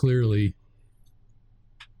can clearly,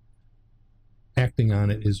 acting on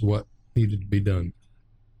it is what needed to be done.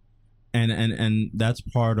 And that's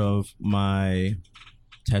part of my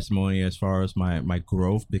testimony as far as my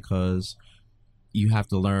growth, because you have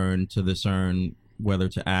to learn to discern whether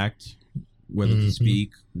to act, whether to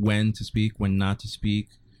speak, when not to speak.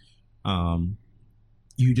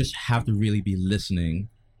 You just have to really be listening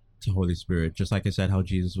to Holy Spirit, just like I said, how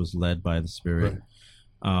Jesus was led by the Spirit.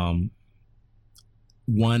 Right.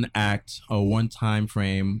 One act or one time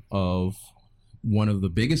frame of one of the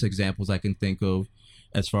biggest examples I can think of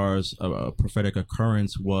as far as a prophetic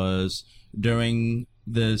occurrence was during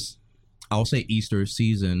this, I'll say, Easter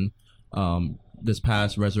season, this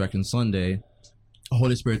past Resurrection Sunday. The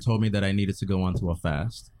Holy Spirit told me that I needed to go onto a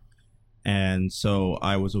fast. And so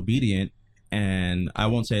I was obedient, and I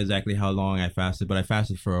won't say exactly how long I fasted, but I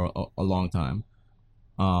fasted for a long time.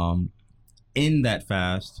 In that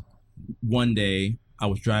fast, one day I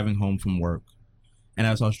was driving home from work, and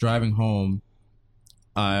as I was driving home,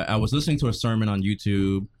 I was listening to a sermon on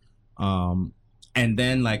YouTube, and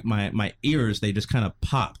then like my ears, they just kind of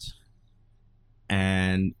popped.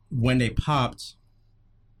 And when they popped,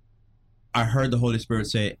 I heard the Holy Spirit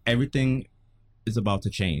say, everything is about to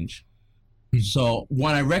change. So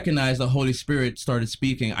when I recognized the Holy Spirit started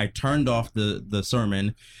speaking, I turned off the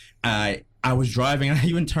sermon. I was driving, and I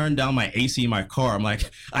even turned down my AC in my car. I'm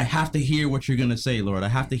like, I have to hear what you're going to say, Lord. I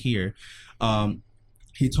have to hear.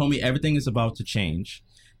 He told me everything is about to change.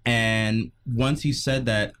 And once he said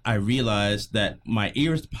that, I realized that my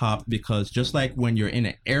ears popped, because just like when you're in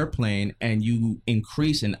an airplane and you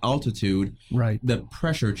increase in altitude, right, the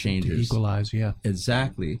pressure changes. To equalize, yeah.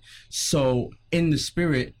 Exactly. So in the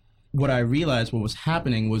Spirit, what I realized what was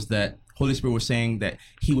happening was that Holy Spirit was saying that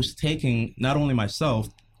he was taking not only myself,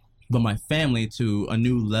 but my family to a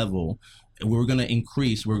new level. We're going to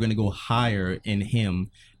increase. We're going to go higher in him.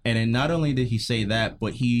 And then not only did he say that,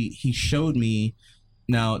 but he showed me.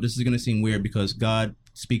 Now, this is going to seem weird because God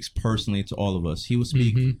speaks personally to all of us. He will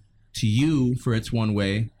speak to you, Fritz, one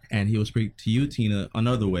way, and he will speak to you, Tina,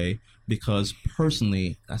 another way, because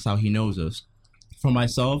personally, that's how he knows us. For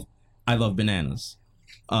myself, I love bananas.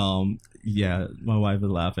 Yeah, my wife is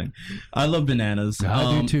laughing. I love bananas.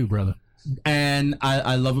 I do too, brother. And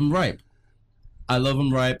I love them ripe. I love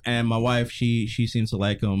them ripe, and my wife, she seems to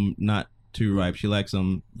like them not too ripe. She likes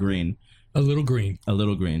them green. A little green. A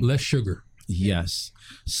little green. Less sugar. Yes.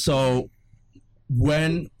 So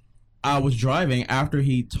when I was driving, after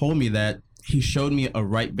he told me that, he showed me a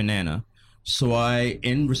ripe banana. So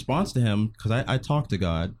in response to him, because I talked to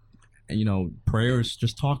God, and prayer is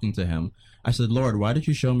just talking to him. I said, Lord, why did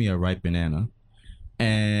you show me a ripe banana?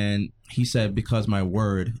 And he said, because my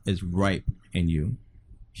word is ripe in you.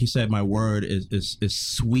 He said, my word is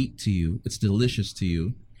sweet to you. It's delicious to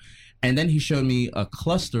you. And then he showed me a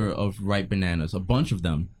cluster of ripe bananas, a bunch of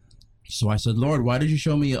them. So I said, Lord, why did you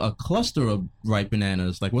show me a cluster of ripe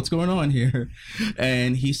bananas? Like, what's going on here?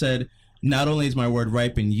 And he said, not only is my word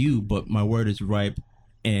ripe in you, but my word is ripe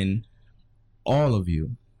in all of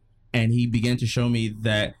you. And he began to show me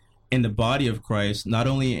that in the body of Christ, not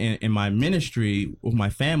only in my ministry with my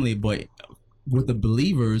family, but with the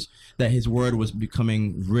believers, that his word was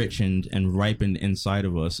becoming rich and ripened inside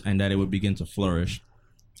of us, and that it would begin to flourish.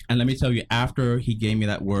 And let me tell you, after he gave me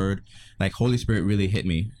that word, like, Holy Spirit really hit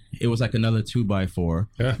me. It was like another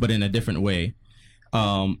 2x4, but in a different way.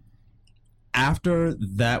 After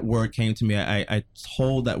that word came to me, I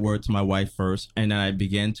told that word to my wife first, and then I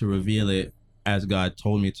began to reveal it as God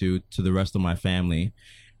told me to the rest of my family.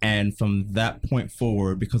 And from that point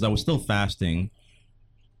forward, because I was still fasting,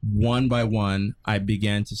 one by one, I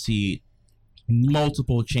began to see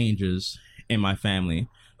multiple changes in my family.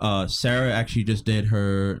 Sarah actually just did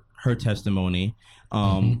her testimony.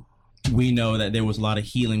 We know that there was a lot of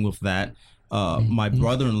healing with that. My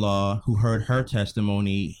brother-in-law, who heard her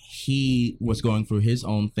testimony, he was going through his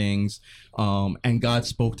own things, and God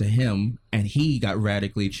spoke to him, and he got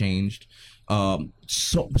radically changed.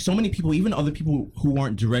 So many people, even other people who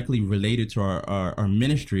weren't directly related to our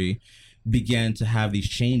ministry, began to have these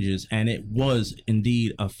changes, and it was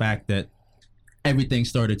indeed a fact that everything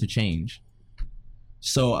started to change.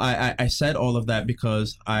 So I said all of that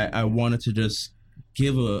because I wanted to just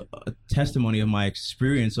give a testimony of my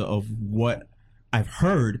experience of what I've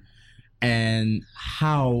heard and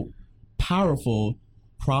how powerful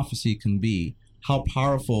prophecy can be, how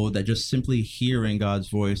powerful that just simply hearing God's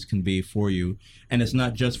voice can be for you. And it's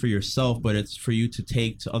not just for yourself, but it's for you to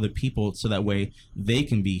take to other people, so that way they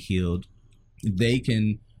can be healed. They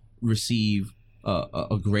can receive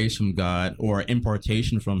a grace from God or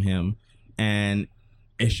impartation from him. And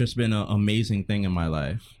it's just been an amazing thing in my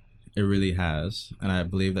life. It really has. And I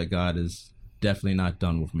believe that God is definitely not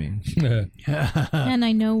done with me. And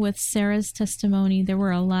I know with Sarah's testimony, there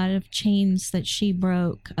were a lot of chains that she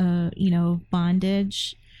broke,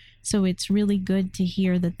 bondage. So it's really good to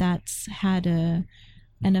hear that that's had an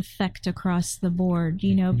effect across the board,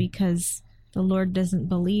 because the Lord doesn't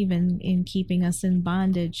believe in keeping us in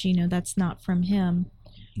bondage. That's not from him.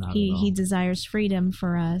 He desires freedom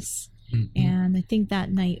for us. And I think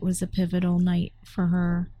that night was a pivotal night for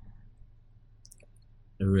her.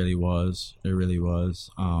 It really was. It really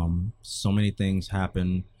was. So many things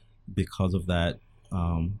happened because of that.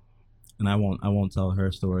 And I won't tell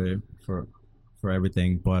her story for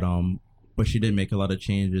everything, but she did make a lot of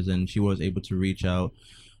changes, and she was able to reach out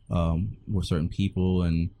with certain people,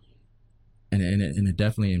 and it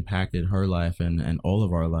definitely impacted her life and all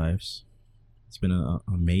of our lives. It's been an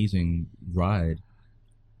amazing ride.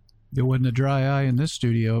 There wasn't a dry eye in this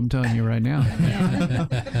studio, I'm telling you right now.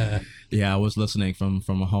 Yeah, I was listening from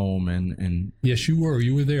home, and yes, you were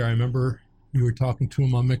there. I remember you were talking to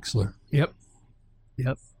him on Mixler. Yep.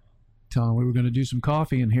 Telling him we were going to do some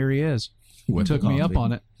coffee, and here he is. Took me up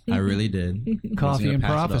on it. I really did. Coffee and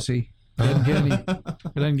prophecy. It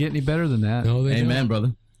doesn't get any better than that. No, amen,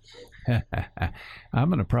 brother. I'm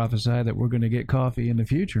going to prophesy that we're going to get coffee in the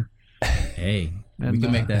future. Hey, we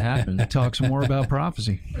can make that happen. Talk some more about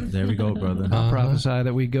prophecy. There we go, brother. I'll prophesy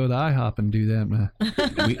that we go to IHOP and do that, man.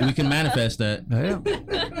 We can manifest that.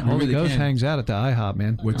 Yeah. Holy Ghost hangs out at the IHOP,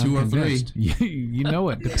 man. We're 2 or 3. You know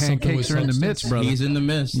it. The pancakes are in the midst, brother. He's in the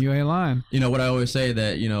midst. You ain't lying. You know what I always say,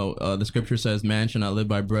 that the scripture says, man shall not live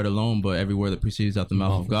by bread alone, but every word that proceeds out the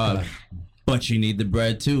mouth of God. But you need the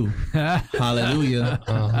bread too. Hallelujah.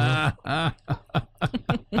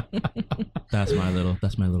 That's my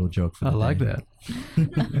little joke for the day. I like day. that.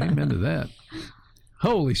 Amen to that.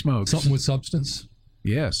 Holy smokes. Something with substance.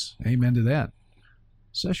 Yes. Amen to that.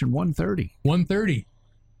 Session 130. 130.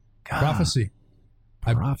 Prophecy.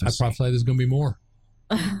 I prophesy there's going to be more.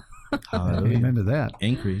 Amen to that.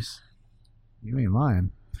 Increase. You ain't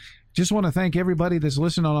lying. Just want to thank everybody that's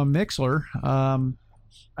listening on Mixler.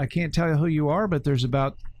 I can't tell you who you are, but there's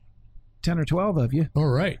about 10 or 12 of you. All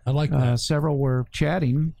right. I like that. Several were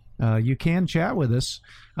chatting. You can chat with us.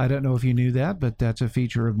 I don't know if you knew that, but that's a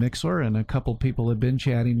feature of Mixler, and a couple people have been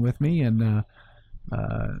chatting with me, and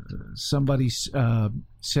somebody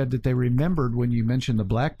said that they remembered when you mentioned the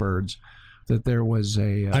blackbirds that there was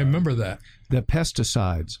a... I remember that. The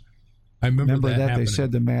pesticides. I remember that They happening.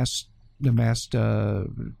 said the mass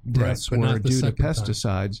deaths were due to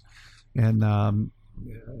pesticides. And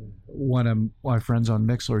one of my friends on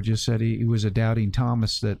Mixlr just said he was a doubting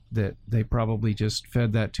Thomas, that they probably just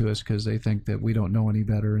fed that to us because they think that we don't know any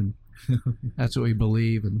better, and that's what we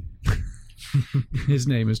believe. And his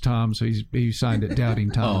name is Tom, so he signed it Doubting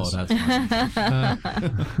Thomas. Oh, that's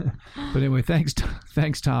awesome. But anyway, thanks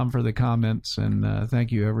Tom for the comments, and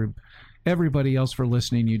thank you everybody else for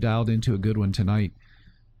listening. You dialed into a good one tonight.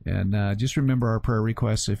 And just remember our prayer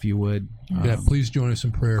requests, if you would. Please join us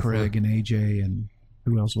in prayer. Craig and AJ, and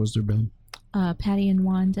who else was there, Ben? Patty and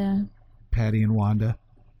Wanda. Patty and Wanda.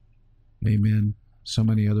 Amen. So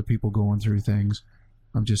many other people going through things.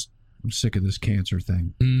 I'm sick of this cancer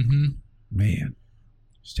thing. Mm-hmm. Man,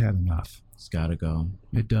 just had enough. It's got to go.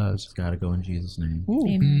 It does. It's got to go in Jesus' name.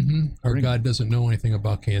 Amen. Our God doesn't know anything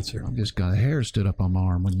about cancer. I just got a hair stood up on my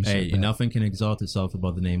arm when you said that. Nothing can exalt itself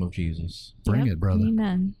above the name of Jesus. Bring it, brother.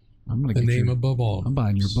 Amen. I'm gonna the get name above all. I'm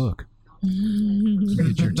buying your book.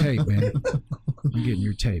 Get your tape, man. I'm getting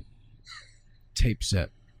your tape. Tape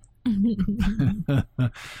set.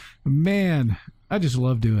 Man, I just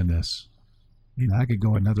love doing this. I could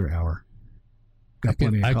go another hour. Got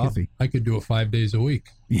plenty of coffee. I could do it 5 days a week.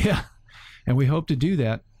 Yeah, and we hope to do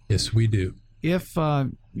that. Yes, we do. If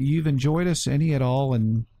you've enjoyed us any at all,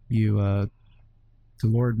 and you, the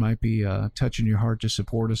Lord might be touching your heart to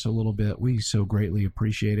support us a little bit, we so greatly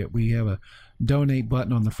appreciate it. We have a donate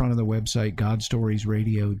button on the front of the website,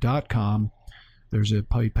 GodStoriesRadio.com. There's a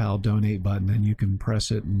PayPal donate button, and you can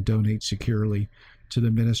press it and donate securely to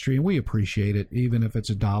the ministry, and we appreciate it, even if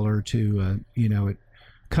it's $1 or $2. It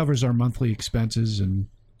covers our monthly expenses and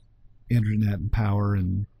internet and power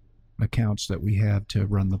and accounts that we have to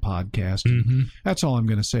run the podcast. Mm-hmm. That's all I'm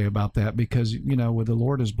going to say about that, because the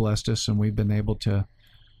Lord has blessed us, and we've been able to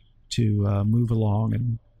move along.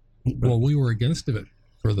 And we were against it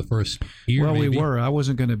for the first year. Well, maybe. We were. I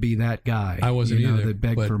wasn't going to be that guy. I wasn't either. That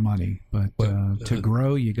begged for money, but to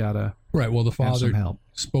grow, you gotta right. Well, the Father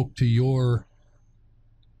spoke to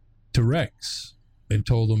Rex and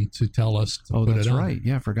told him to tell us to put that's it on. right.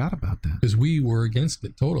 Yeah, I forgot about that. Because we were against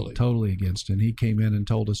it totally against it. And he came in and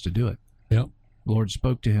told us to do it. Yep. The Lord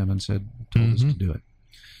spoke to him and told us to do it.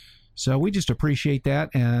 So we just appreciate that,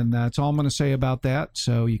 and that's all I'm going to say about that.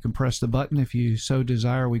 So you can press the button if you so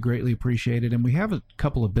desire. We greatly appreciate it. And we have a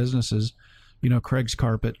couple of businesses, Craig's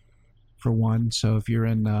Carpet, for one. So if you're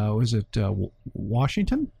in,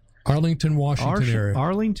 Washington? Arlington, Washington area.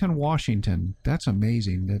 Arlington, Washington. That's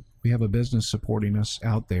amazing that we have a business supporting us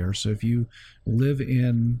out there. So if you live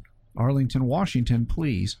in Arlington, Washington,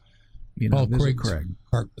 please, visit Craig.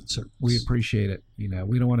 Carpet Service. We appreciate it. We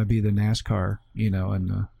don't want to be the NASCAR,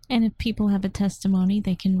 And if people have a testimony,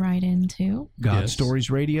 they can write in too.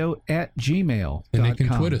 GodStoriesRadio@gmail.com. And they can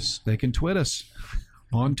twit us. They can twit us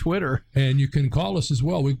on Twitter. And you can call us as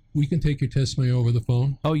well. We can take your testimony over the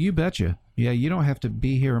phone. Oh, you betcha. Yeah, you don't have to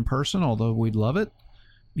be here in person, although we'd love it.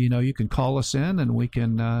 You can call us in, and we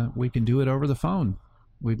can do it over the phone.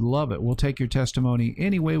 We'd love it. We'll take your testimony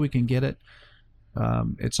any way we can get it.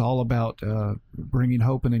 It's all about bringing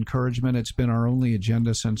hope and encouragement. It's been our only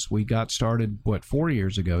agenda since we got started, 4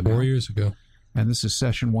 years ago now? 4 years ago. And this is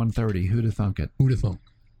session 130. Who'd have thunk it? Who'd have thunk?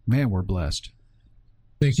 Man, we're blessed.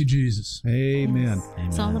 Thank you, Jesus. Amen. Yes.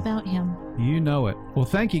 It's all about him. You know it. Well,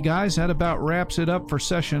 thank you, guys. That about wraps it up for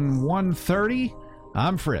session 130.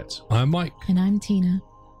 I'm Fritz. I'm Mike. And I'm Tina.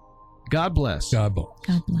 God bless. God bless.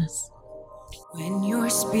 God bless. When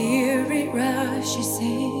your spirit rushes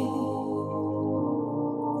in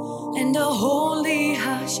and a holy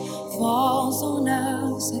hush falls on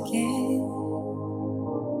us again,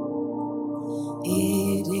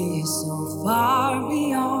 it is so far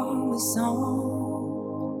beyond the song.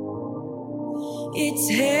 It's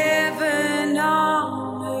heaven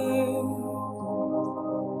on earth.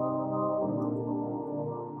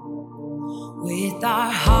 With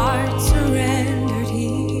our hearts surrendered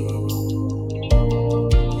here,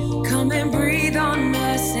 come and breathe on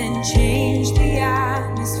us and change the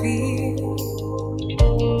atmosphere.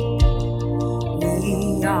 We are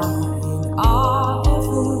in awe of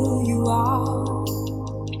who you are.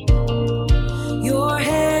 Your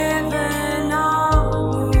heaven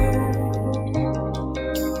on earth.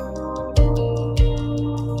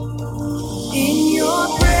 In your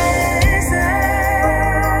presence,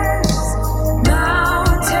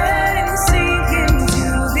 mountains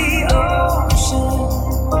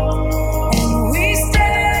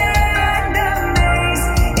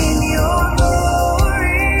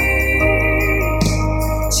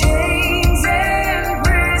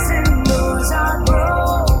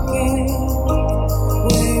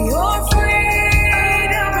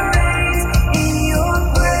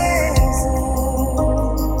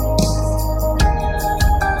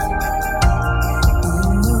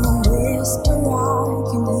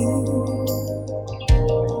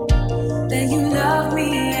love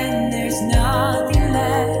me and there's nothing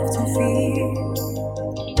left to fear.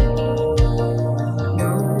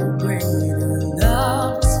 No greater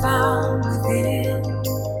love is found within.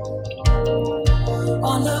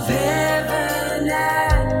 All of heaven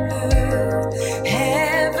and earth,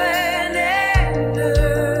 heaven and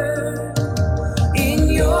earth, in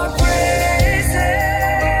your presence,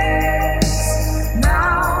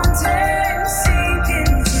 mountains sink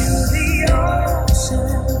into the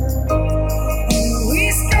ocean, and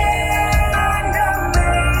we stand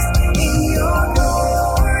amazed in your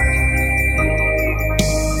glory.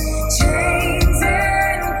 Chains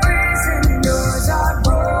and prison doors are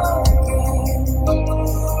broken,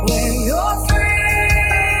 where your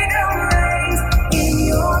freedom reigns in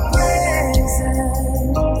your presence,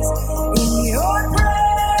 in your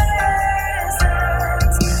presence.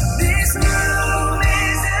 This room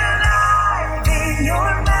is alive in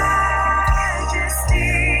your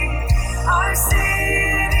majesty. Our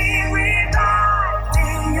city revived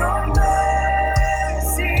in your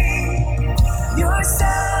mercy. Your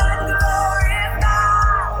Son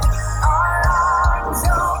glorified, our arms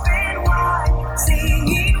open wide,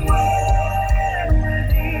 singing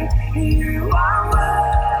worthy, you are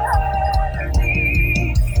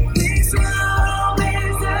worthy. This room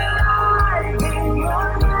is alive in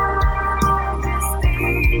your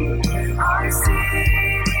majesty. Our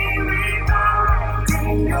city revived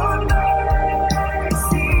in your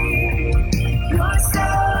mercy. Your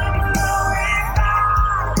Son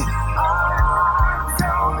glorified, our arms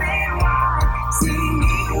open wide,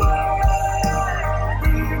 singing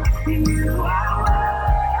worthy, you are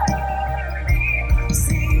worthy,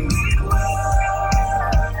 singing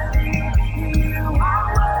worthy, you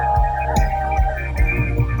are worthy,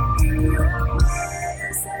 in your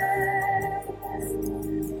presence.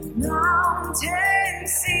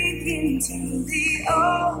 Mountains sink into the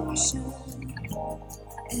ocean,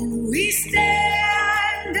 and we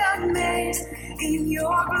stand amazed in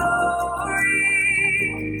your glory.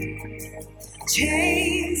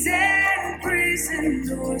 Chains and prison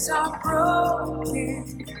doors are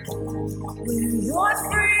broken, where your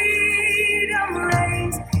freedom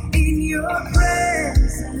reigns in your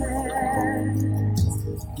presence.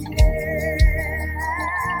 Yes,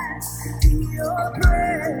 in your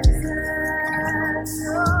presence.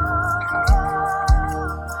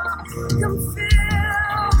 Come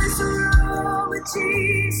fill this room with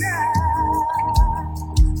Jesus.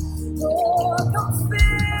 Oh, come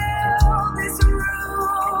fill this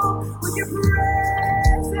room with your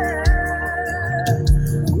presence.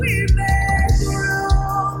 We make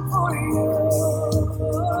room for you.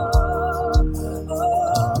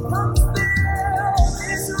 Oh, come fill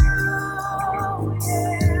this room,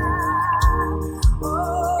 yeah.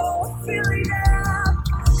 Oh, filling up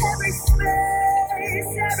every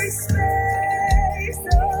space.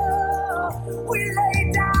 Oh, we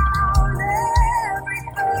lay down every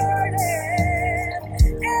burden,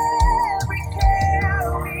 every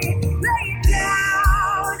care. We lay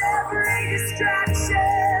down every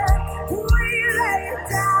distraction. We lay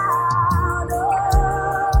down,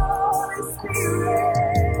 Holy Spirit,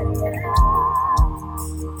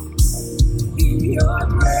 in your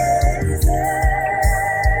presence.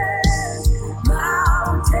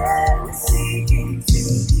 Mountains sink into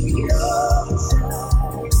the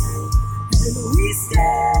ocean, and we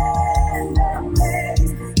stand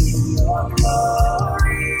amazed in your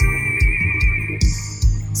glory.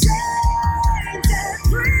 Chains and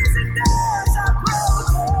prison doors are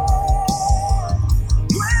broken,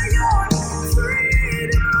 where your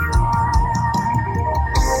freedom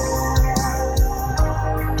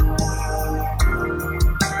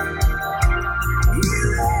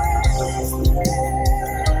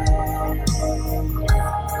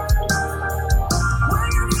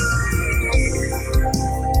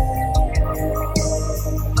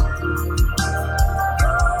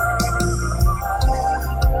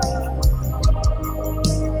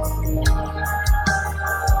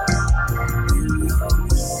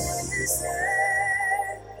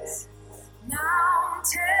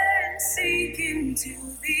mountains sink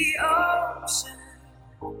into the ocean,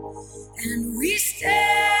 and we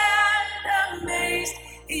stand amazed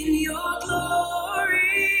in your glory.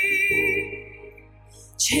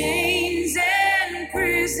 Chains and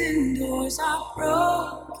prison doors are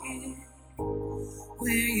broken,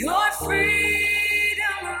 where your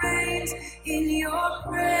freedom reigns in your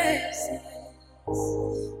presence,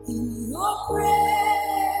 in your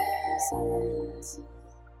presence.